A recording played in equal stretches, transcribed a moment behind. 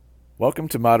Welcome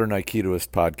to Modern Aikidoist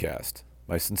Podcast.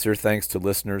 My sincere thanks to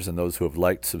listeners and those who have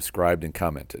liked, subscribed, and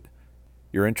commented.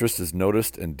 Your interest is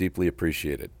noticed and deeply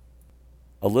appreciated.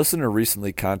 A listener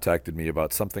recently contacted me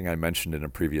about something I mentioned in a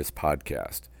previous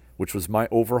podcast, which was my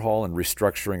overhaul and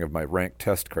restructuring of my rank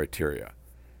test criteria.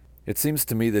 It seems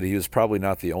to me that he was probably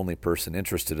not the only person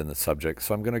interested in the subject,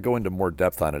 so I'm going to go into more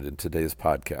depth on it in today's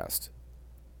podcast.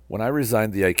 When I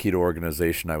resigned the Aikido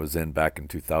organization I was in back in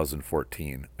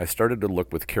 2014, I started to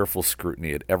look with careful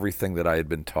scrutiny at everything that I had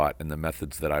been taught and the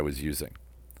methods that I was using.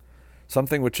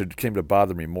 Something which had came to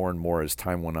bother me more and more as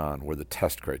time went on were the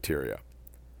test criteria.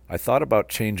 I thought about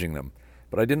changing them,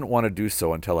 but I didn't want to do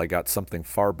so until I got something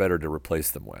far better to replace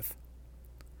them with.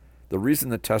 The reason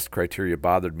the test criteria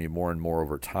bothered me more and more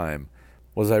over time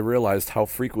was I realized how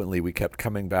frequently we kept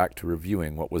coming back to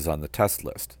reviewing what was on the test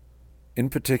list. In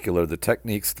particular, the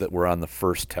techniques that were on the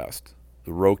first test,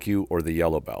 the Rokyu or the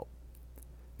Yellow Belt.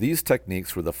 These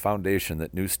techniques were the foundation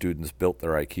that new students built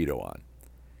their Aikido on.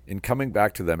 In coming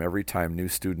back to them every time new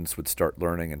students would start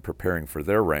learning and preparing for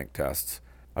their rank tests,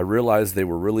 I realized they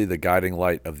were really the guiding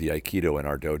light of the Aikido in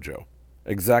our dojo.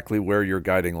 Exactly where your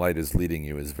guiding light is leading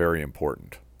you is very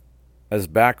important. As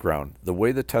background, the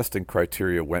way the testing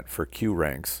criteria went for Kyu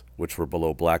ranks, which were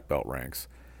below black belt ranks,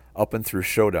 up and through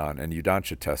Shodan and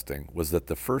Udansha testing was that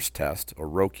the first test, or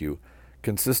Rokyu,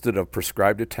 consisted of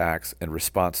prescribed attacks and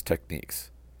response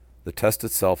techniques. The test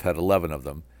itself had 11 of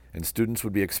them, and students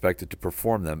would be expected to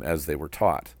perform them as they were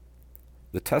taught.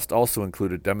 The test also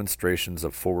included demonstrations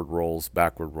of forward rolls,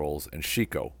 backward rolls, and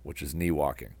Shiko, which is knee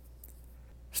walking.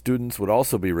 Students would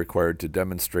also be required to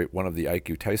demonstrate one of the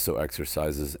Aikyuu Taiso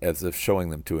exercises as if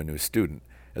showing them to a new student,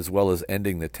 as well as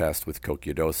ending the test with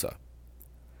Kokyu-dosa.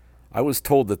 I was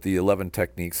told that the 11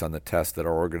 techniques on the test that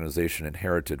our organization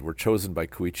inherited were chosen by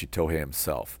Koichi Tohei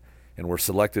himself, and were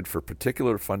selected for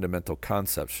particular fundamental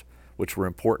concepts which were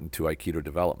important to Aikido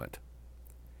development.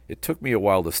 It took me a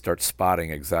while to start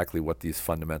spotting exactly what these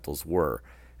fundamentals were,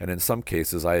 and in some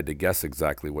cases I had to guess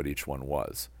exactly what each one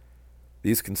was.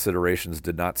 These considerations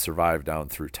did not survive down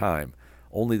through time,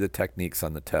 only the techniques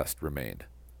on the test remained.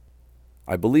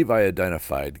 I believe I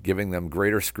identified, giving them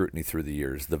greater scrutiny through the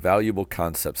years, the valuable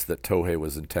concepts that Tohei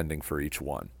was intending for each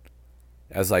one.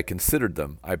 As I considered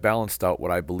them, I balanced out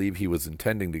what I believe he was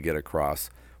intending to get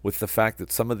across with the fact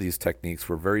that some of these techniques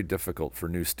were very difficult for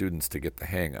new students to get the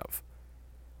hang of.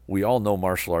 We all know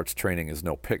martial arts training is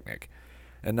no picnic,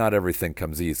 and not everything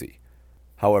comes easy.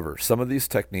 However, some of these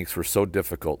techniques were so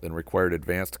difficult and required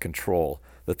advanced control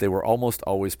that they were almost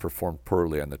always performed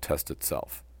poorly on the test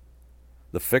itself.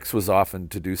 The fix was often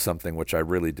to do something which I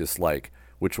really dislike,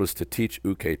 which was to teach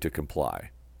uke to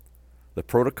comply. The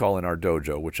protocol in our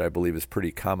dojo, which I believe is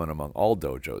pretty common among all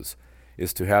dojos,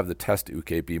 is to have the test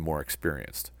uke be more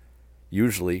experienced.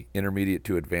 Usually, intermediate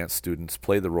to advanced students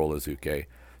play the role as uke,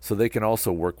 so they can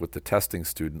also work with the testing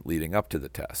student leading up to the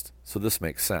test, so this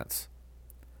makes sense.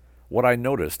 What I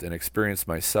noticed and experienced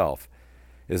myself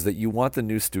is that you want the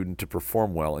new student to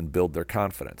perform well and build their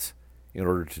confidence. In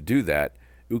order to do that,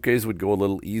 ukes would go a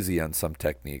little easy on some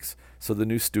techniques so the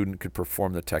new student could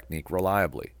perform the technique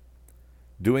reliably.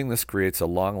 Doing this creates a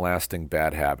long-lasting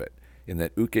bad habit in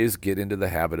that ukes get into the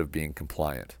habit of being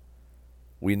compliant.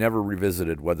 We never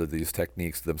revisited whether these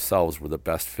techniques themselves were the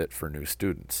best fit for new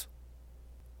students.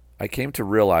 I came to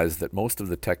realize that most of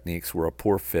the techniques were a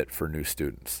poor fit for new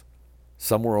students.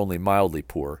 Some were only mildly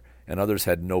poor, and others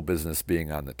had no business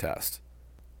being on the test.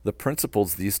 The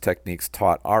principles these techniques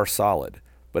taught are solid,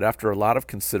 but after a lot of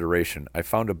consideration, I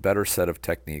found a better set of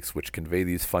techniques which convey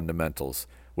these fundamentals,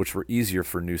 which were easier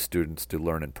for new students to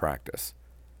learn and practice.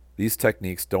 These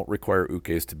techniques don't require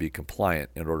ukes to be compliant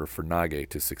in order for nage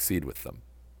to succeed with them.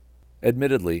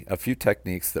 Admittedly, a few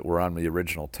techniques that were on the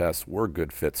original test were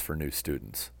good fits for new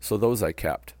students, so those I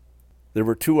kept. There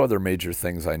were two other major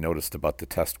things I noticed about the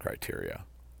test criteria.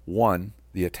 One,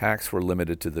 the attacks were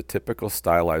limited to the typical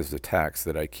stylized attacks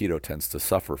that Aikido tends to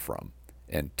suffer from.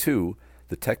 And two,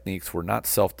 the techniques were not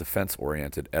self-defense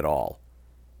oriented at all.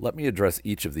 Let me address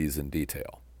each of these in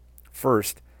detail.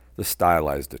 First, the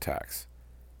stylized attacks.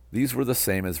 These were the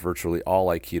same as virtually all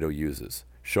Aikido uses: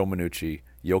 Shomenuchi,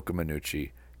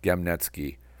 Yokomenuchi,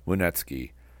 Gemnetsuki,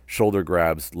 Munetsuki, shoulder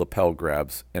grabs, lapel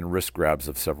grabs, and wrist grabs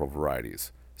of several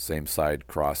varieties. Same side,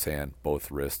 cross hand, both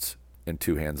wrists, and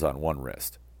two hands on one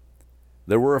wrist.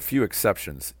 There were a few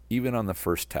exceptions, even on the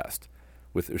first test,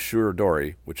 with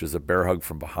Ushirodori, which is a bear hug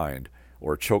from behind,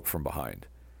 or a choke from behind,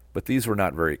 but these were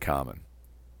not very common.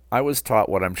 I was taught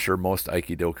what I'm sure most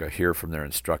Aikidoka hear from their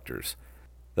instructors,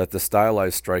 that the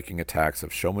stylized striking attacks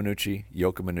of Shomenuchi,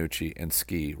 Yokomenuchi, and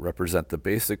Ski represent the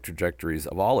basic trajectories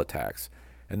of all attacks,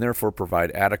 and therefore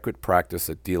provide adequate practice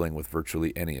at dealing with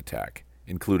virtually any attack,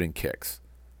 including kicks.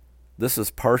 This is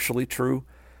partially true,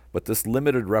 but this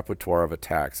limited repertoire of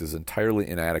attacks is entirely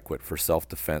inadequate for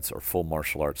self-defense or full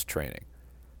martial arts training.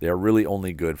 They are really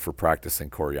only good for practicing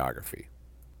choreography.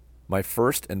 My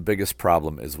first and biggest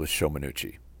problem is with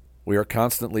Shomenuchi. We are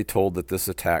constantly told that this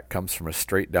attack comes from a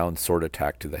straight-down sword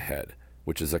attack to the head,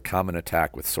 which is a common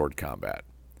attack with sword combat.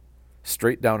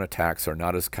 Straight-down attacks are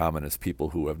not as common as people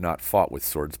who have not fought with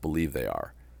swords believe they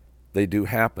are. They do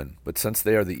happen, but since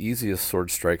they are the easiest sword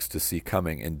strikes to see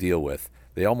coming and deal with,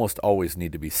 they almost always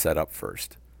need to be set up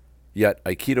first. Yet,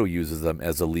 Aikido uses them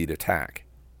as a lead attack.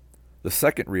 The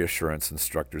second reassurance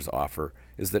instructors offer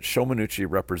is that Shomenuchi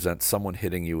represents someone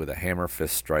hitting you with a hammer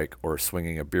fist strike or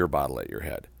swinging a beer bottle at your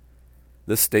head.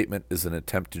 This statement is an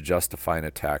attempt to justify an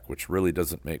attack which really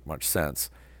doesn't make much sense,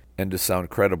 and to sound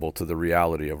credible to the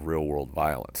reality of real-world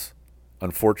violence.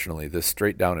 Unfortunately, this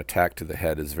straight-down attack to the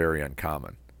head is very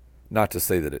uncommon. Not to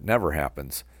say that it never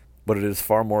happens, but it is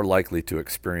far more likely to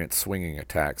experience swinging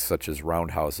attacks such as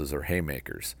roundhouses or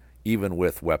haymakers, even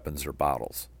with weapons or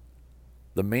bottles.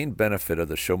 The main benefit of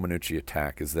the Shomenuchi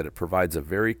attack is that it provides a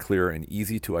very clear and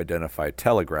easy-to-identify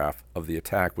telegraph of the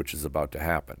attack which is about to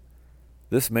happen.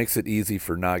 This makes it easy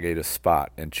for Nage to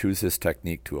spot and choose his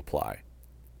technique to apply.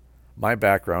 My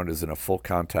background is in a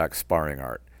full-contact sparring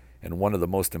art, and one of the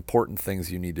most important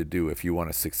things you need to do if you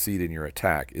want to succeed in your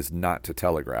attack is not to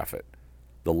telegraph it.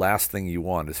 The last thing you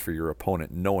want is for your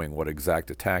opponent knowing what exact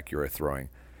attack you are throwing,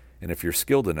 and if you're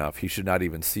skilled enough, he should not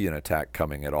even see an attack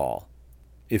coming at all.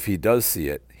 If he does see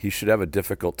it, he should have a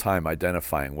difficult time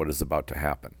identifying what is about to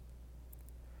happen.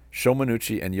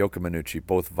 Shomenuchi and Yokomenuchi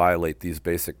both violate these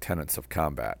basic tenets of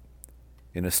combat.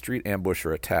 In a street ambush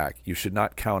or attack, you should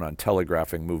not count on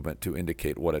telegraphing movement to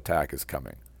indicate what attack is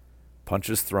coming.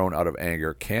 Punches thrown out of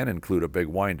anger can include a big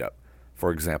windup,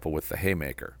 for example with the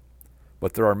haymaker.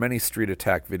 But there are many street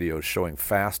attack videos showing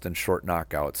fast and short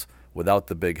knockouts without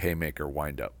the big haymaker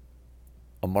windup.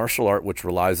 A martial art which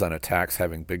relies on attacks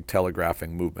having big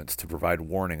telegraphing movements to provide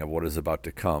warning of what is about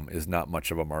to come is not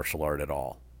much of a martial art at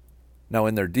all. Now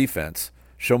in their defense,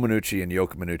 Shomenuchi and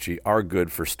Yokomenuchi are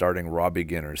good for starting raw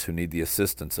beginners who need the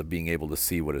assistance of being able to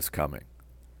see what is coming.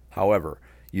 However,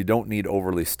 you don't need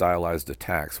overly stylized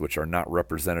attacks which are not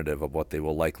representative of what they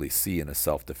will likely see in a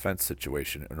self-defense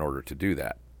situation in order to do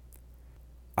that.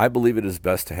 I believe it is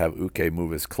best to have Uke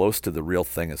move as close to the real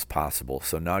thing as possible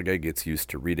so Nage gets used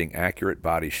to reading accurate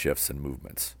body shifts and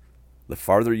movements. The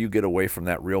farther you get away from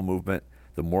that real movement,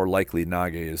 the more likely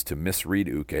Nage is to misread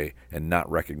Uke and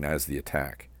not recognize the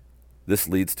attack. This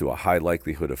leads to a high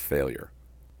likelihood of failure.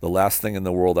 The last thing in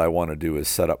the world I want to do is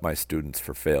set up my students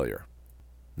for failure.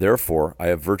 Therefore, I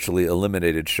have virtually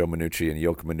eliminated Shomenuchi and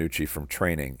Yokomenuchi from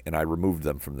training, and I removed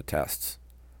them from the tests.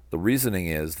 The reasoning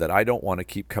is that I don't want to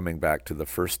keep coming back to the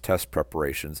first test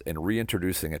preparations and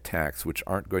reintroducing attacks which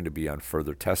aren't going to be on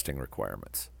further testing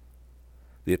requirements.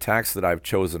 The attacks that I've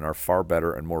chosen are far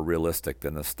better and more realistic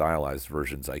than the stylized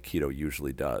versions Aikido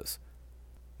usually does.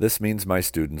 This means my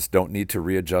students don't need to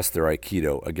readjust their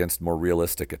Aikido against more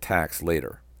realistic attacks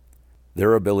later.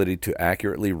 Their ability to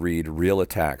accurately read real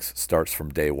attacks starts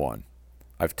from day one.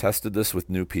 I've tested this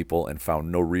with new people and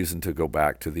found no reason to go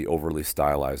back to the overly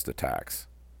stylized attacks.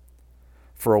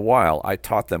 For a while, I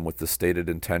taught them with the stated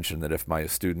intention that if my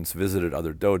students visited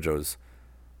other dojos,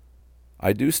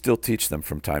 I do still teach them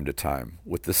from time to time,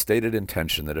 with the stated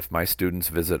intention that if my students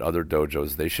visit other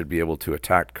dojos, they should be able to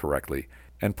attack correctly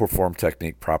and perform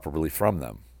technique properly from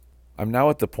them. I'm now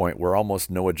at the point where almost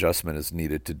no adjustment is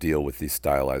needed to deal with these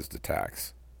stylized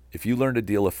attacks. If you learn to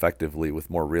deal effectively with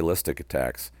more realistic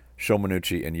attacks,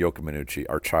 Shomenuchi and Yokomenuchi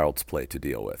are child's play to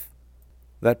deal with.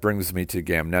 That brings me to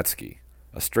Gamnetsuki.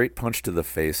 A straight punch to the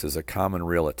face is a common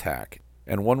real attack,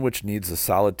 and one which needs a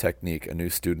solid technique a new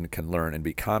student can learn and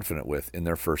be confident with in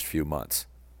their first few months.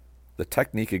 The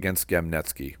technique against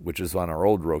Gamnetsuki, which is on our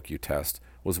old Rokyu test,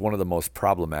 was one of the most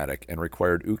problematic and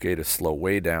required Uke to slow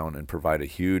way down and provide a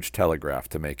huge telegraph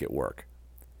to make it work.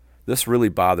 This really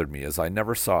bothered me as I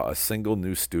never saw a single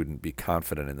new student be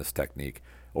confident in this technique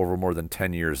over more than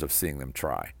 10 years of seeing them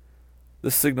try.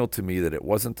 This signaled to me that it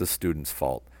wasn't the student's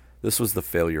fault, this was the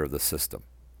failure of the system.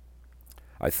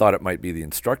 I thought it might be the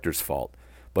instructor's fault,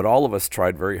 but all of us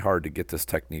tried very hard to get this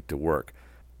technique to work,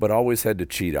 but always had to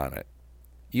cheat on it.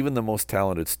 Even the most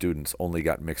talented students only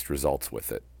got mixed results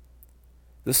with it.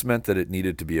 This meant that it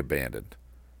needed to be abandoned.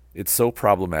 It's so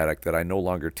problematic that I no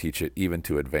longer teach it even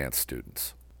to advanced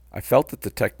students. I felt that the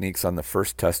techniques on the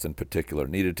first test in particular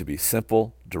needed to be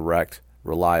simple, direct,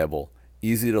 reliable,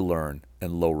 easy to learn,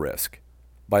 and low risk.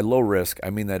 By low risk, I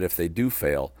mean that if they do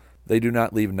fail, they do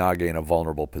not leave Nage in a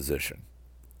vulnerable position.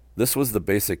 This was the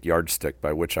basic yardstick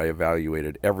by which I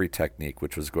evaluated every technique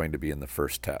which was going to be in the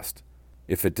first test.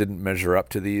 If it didn't measure up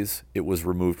to these, it was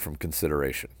removed from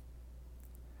consideration.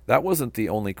 That wasn't the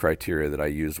only criteria that I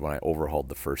used when I overhauled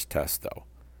the first test, though.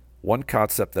 One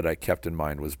concept that I kept in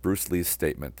mind was Bruce Lee's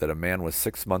statement that a man with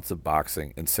 6 months of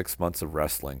boxing and 6 months of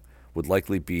wrestling would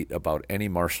likely beat about any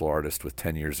martial artist with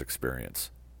 10 years'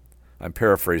 experience. I'm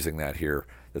paraphrasing that here.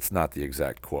 That's not the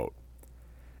exact quote.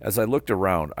 As I looked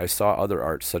around, I saw other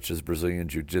arts such as Brazilian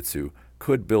Jiu-Jitsu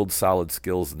could build solid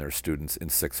skills in their students in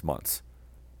 6 months,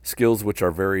 skills which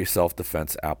are very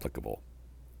self-defense applicable.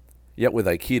 Yet with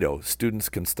Aikido, students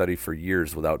can study for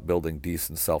years without building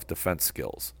decent self-defense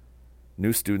skills.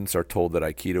 New students are told that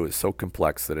Aikido is so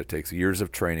complex that it takes years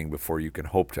of training before you can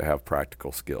hope to have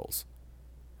practical skills.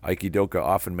 Aikidoka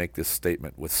often make this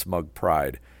statement with smug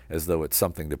pride as though it's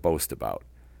something to boast about.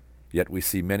 Yet we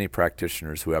see many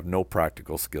practitioners who have no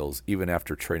practical skills even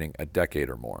after training a decade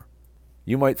or more.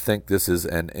 You might think this is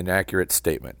an inaccurate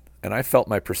statement, and I felt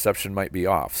my perception might be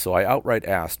off, so I outright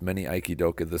asked many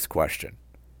Aikidoka this question.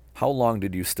 How long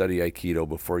did you study Aikido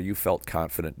before you felt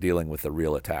confident dealing with a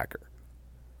real attacker?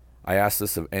 I asked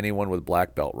this of anyone with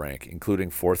black belt rank, including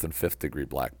 4th and 5th degree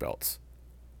black belts.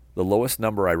 The lowest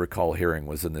number I recall hearing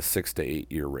was in the 6 to 8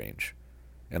 year range.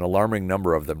 An alarming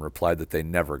number of them replied that they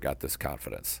never got this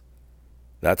confidence.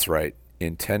 That's right,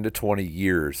 in 10 to 20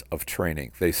 years of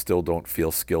training, they still don't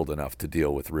feel skilled enough to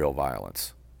deal with real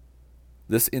violence.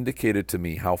 This indicated to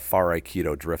me how far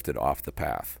Aikido drifted off the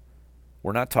path.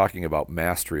 We're not talking about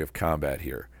mastery of combat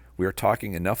here. We are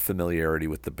talking enough familiarity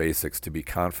with the basics to be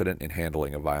confident in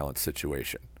handling a violent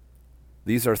situation.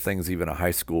 These are things even a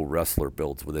high school wrestler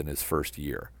builds within his first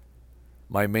year.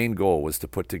 My main goal was to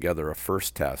put together a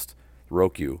first test,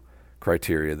 Rokyu,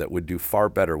 criteria that would do far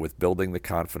better with building the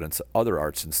confidence other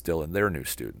arts instill in their new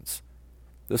students.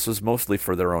 This was mostly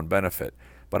for their own benefit,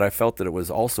 but I felt that it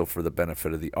was also for the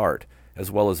benefit of the art,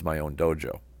 as well as my own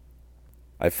dojo.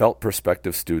 I felt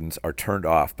prospective students are turned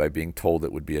off by being told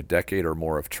it would be a decade or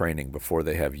more of training before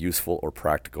they have useful or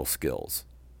practical skills.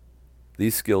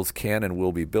 These skills can and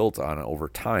will be built on over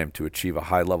time to achieve a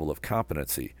high level of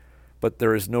competency, but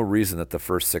there is no reason that the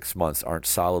first 6 months aren't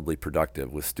solidly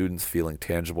productive with students feeling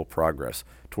tangible progress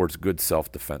towards good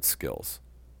self-defense skills.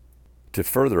 To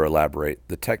further elaborate,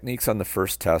 the techniques on the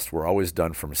first test were always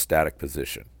done from a static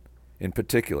position. In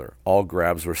particular, all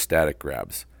grabs were static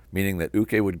grabs, meaning that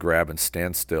uke would grab and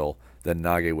stand still, then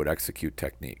nage would execute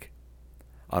technique.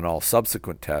 On all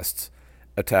subsequent tests,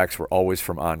 attacks were always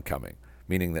from oncoming,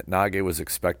 meaning that nage was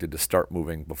expected to start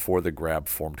moving before the grab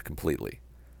formed completely.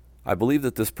 I believe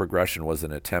that this progression was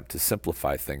an attempt to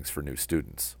simplify things for new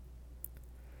students.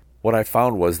 What I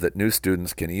found was that new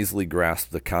students can easily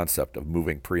grasp the concept of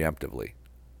moving preemptively.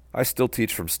 I still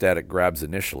teach from static grabs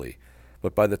initially,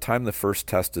 but by the time the first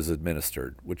test is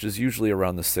administered, which is usually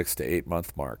around the 6 to 8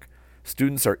 month mark,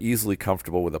 students are easily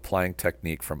comfortable with applying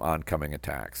technique from oncoming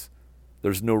attacks.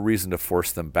 There's no reason to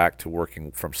force them back to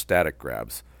working from static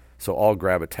grabs, so all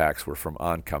grab attacks were from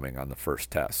oncoming on the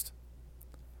first test.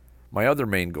 My other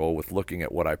main goal with looking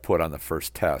at what I put on the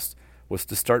first test was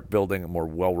to start building more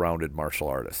well-rounded martial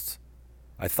artists.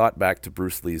 I thought back to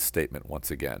Bruce Lee's statement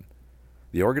once again.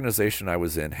 The organization I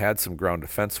was in had some ground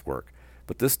defense work,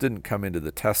 but this didn't come into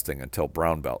the testing until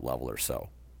brown belt level or so.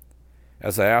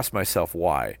 As I asked myself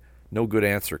why, no good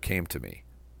answer came to me.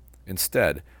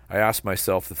 Instead, I asked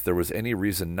myself if there was any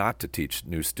reason not to teach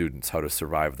new students how to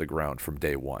survive the ground from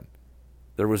day one.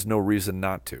 There was no reason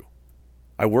not to.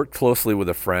 I worked closely with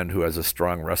a friend who has a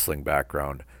strong wrestling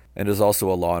background and is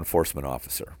also a law enforcement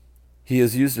officer. He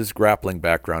has used his grappling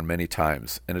background many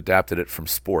times and adapted it from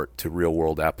sport to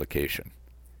real-world application.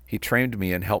 He trained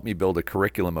me and helped me build a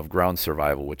curriculum of ground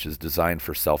survival which is designed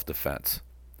for self-defense.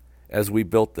 As we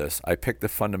built this, I picked the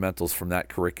fundamentals from that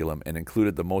curriculum and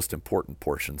included the most important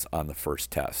portions on the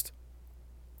first test.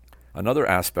 Another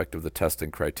aspect of the testing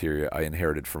criteria I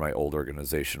inherited from my old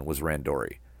organization was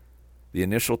randori. The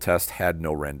initial test had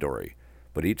no randori,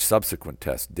 but each subsequent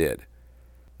test did.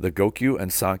 The Gokyu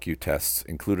and Sankyu tests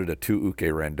included a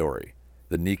 2-uke randori.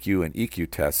 The Nikyu and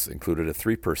Ikkyu tests included a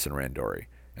 3-person randori,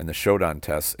 and the Shodan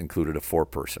tests included a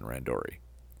 4-person randori.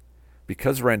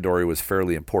 Because randori was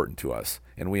fairly important to us,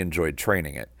 and we enjoyed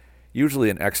training it, usually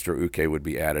an extra uke would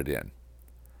be added in.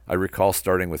 I recall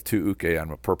starting with 2 uke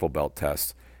on a purple belt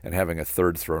test and having a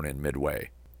 3rd thrown in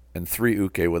midway, and 3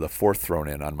 uke with a 4th thrown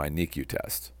in on my Nikyu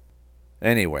test.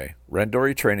 Anyway,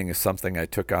 randori training is something I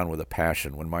took on with a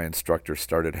passion when my instructor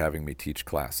started having me teach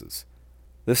classes.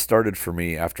 This started for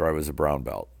me after I was a brown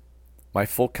belt. My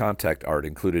full contact art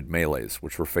included melees,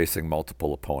 which were facing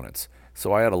multiple opponents,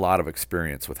 so I had a lot of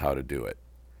experience with how to do it.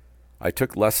 I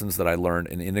took lessons that I learned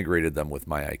and integrated them with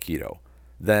my Aikido.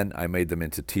 Then I made them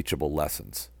into teachable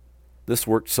lessons. This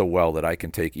worked so well that I can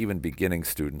take even beginning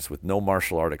students with no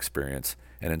martial art experience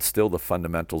and instill the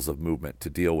fundamentals of movement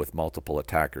to deal with multiple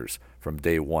attackers from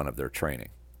day one of their training.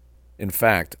 In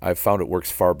fact, I've found it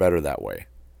works far better that way.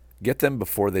 Get them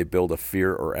before they build a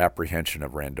fear or apprehension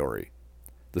of Randori.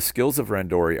 The skills of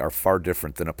Randori are far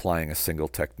different than applying a single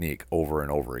technique over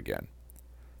and over again.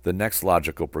 The next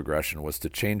logical progression was to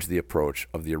change the approach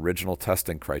of the original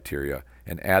testing criteria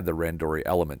and add the Randori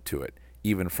element to it,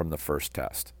 even from the first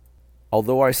test.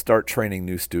 Although I start training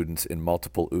new students in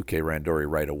multiple Uke Randori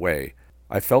right away,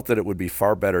 I felt that it would be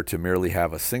far better to merely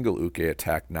have a single Uke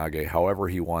attack Nage however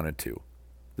he wanted to.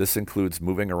 This includes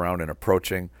moving around and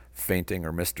approaching, feinting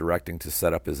or misdirecting to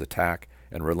set up his attack,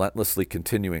 and relentlessly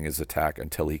continuing his attack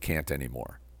until he can't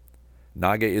anymore.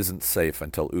 Nage isn't safe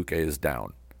until Uke is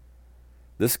down.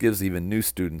 This gives even new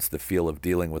students the feel of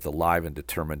dealing with a live and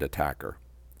determined attacker.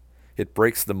 It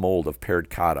breaks the mold of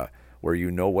paired kata, where you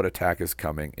know what attack is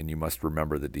coming and you must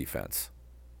remember the defense.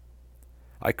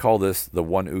 I call this the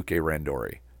one Uke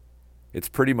Randori. It's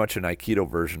pretty much an Aikido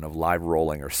version of live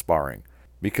rolling or sparring,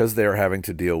 because they are having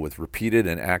to deal with repeated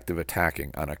and active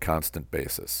attacking on a constant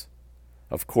basis.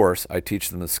 Of course, I teach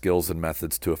them the skills and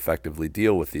methods to effectively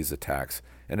deal with these attacks,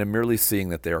 and am merely seeing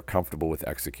that they are comfortable with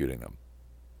executing them.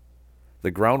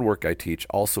 The groundwork I teach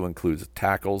also includes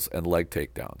tackles and leg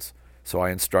takedowns, so I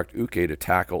instruct Uke to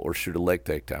tackle or shoot a leg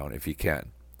takedown if he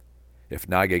can. If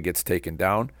Nage gets taken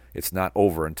down, it's not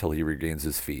over until he regains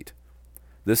his feet.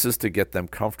 This is to get them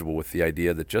comfortable with the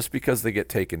idea that just because they get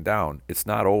taken down, it's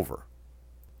not over.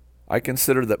 I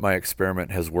consider that my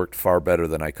experiment has worked far better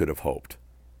than I could have hoped.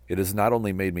 It has not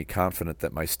only made me confident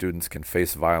that my students can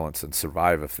face violence and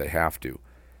survive if they have to,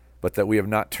 but that we have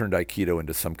not turned Aikido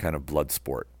into some kind of blood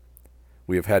sport.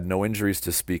 We have had no injuries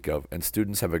to speak of, and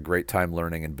students have a great time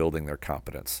learning and building their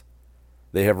competence.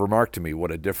 They have remarked to me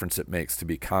what a difference it makes to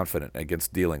be confident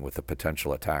against dealing with a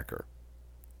potential attacker.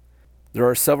 There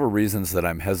are several reasons that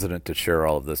I'm hesitant to share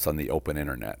all of this on the open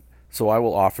internet, so I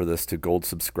will offer this to gold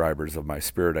subscribers of my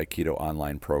Spirit Aikido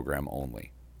online program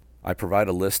only. I provide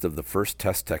a list of the first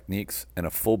test techniques and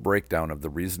a full breakdown of the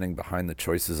reasoning behind the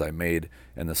choices I made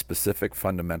and the specific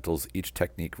fundamentals each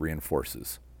technique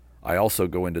reinforces. I also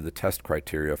go into the test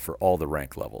criteria for all the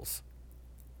rank levels.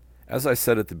 As I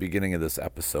said at the beginning of this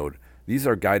episode, these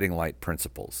are guiding light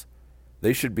principles.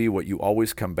 They should be what you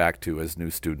always come back to as new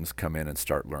students come in and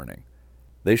start learning.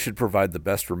 They should provide the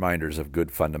best reminders of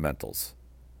good fundamentals.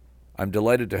 I'm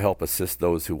delighted to help assist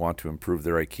those who want to improve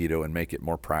their Aikido and make it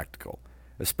more practical,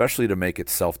 especially to make it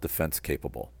self-defense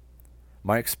capable.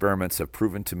 My experiments have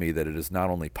proven to me that it is not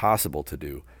only possible to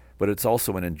do, but it's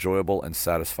also an enjoyable and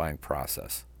satisfying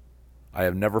process. I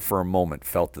have never for a moment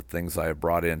felt that things I have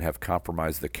brought in have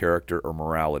compromised the character or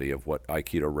morality of what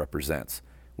Aikido represents,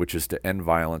 which is to end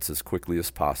violence as quickly as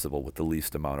possible with the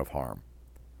least amount of harm.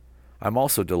 I'm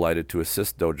also delighted to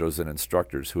assist dojos and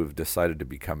instructors who have decided to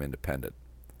become independent.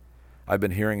 I've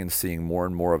been hearing and seeing more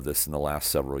and more of this in the last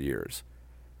several years.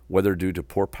 Whether due to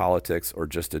poor politics or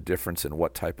just a difference in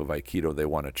what type of Aikido they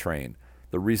want to train,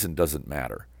 the reason doesn't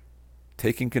matter.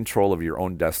 Taking control of your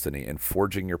own destiny and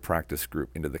forging your practice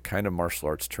group into the kind of martial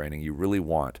arts training you really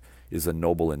want is a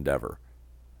noble endeavor.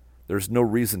 There's no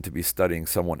reason to be studying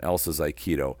someone else's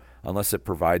Aikido unless it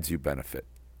provides you benefit.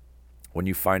 When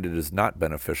you find it is not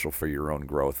beneficial for your own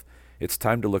growth, it's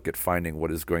time to look at finding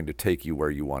what is going to take you where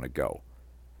you want to go.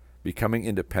 Becoming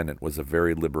independent was a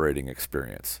very liberating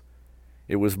experience.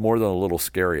 It was more than a little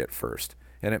scary at first,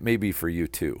 and it may be for you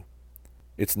too.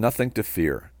 It's nothing to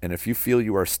fear, and if you feel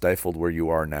you are stifled where you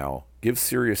are now, give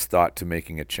serious thought to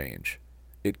making a change.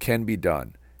 It can be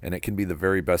done, and it can be the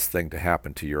very best thing to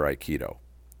happen to your Aikido.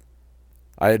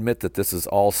 I admit that this is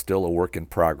all still a work in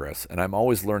progress, and I'm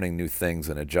always learning new things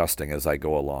and adjusting as I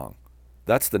go along.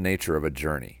 That's the nature of a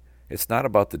journey. It's not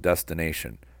about the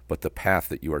destination, but the path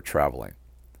that you are traveling.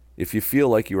 If you feel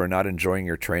like you are not enjoying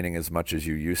your training as much as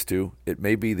you used to, it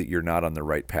may be that you're not on the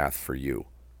right path for you.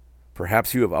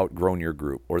 Perhaps you have outgrown your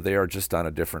group, or they are just on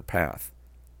a different path.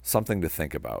 Something to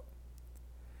think about.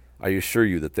 I assure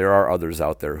you that there are others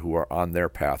out there who are on their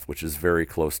path which is very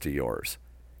close to yours.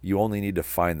 You only need to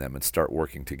find them and start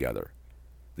working together.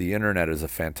 The internet is a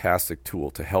fantastic tool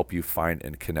to help you find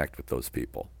and connect with those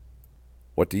people.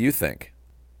 What do you think?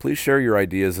 Please share your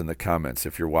ideas in the comments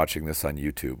if you're watching this on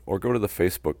YouTube, or go to the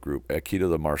Facebook group Aikido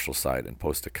the Martial Side and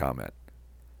post a comment.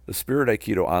 The Spirit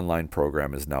Aikido online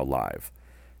program is now live.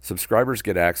 Subscribers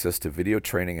get access to video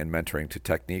training and mentoring to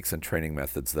techniques and training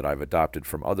methods that I've adopted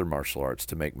from other martial arts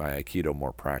to make my Aikido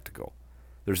more practical.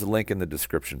 There's a link in the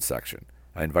description section.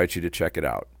 I invite you to check it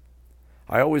out.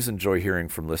 I always enjoy hearing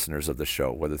from listeners of the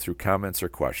show, whether through comments or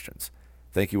questions.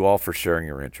 Thank you all for sharing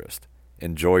your interest.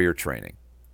 Enjoy your training.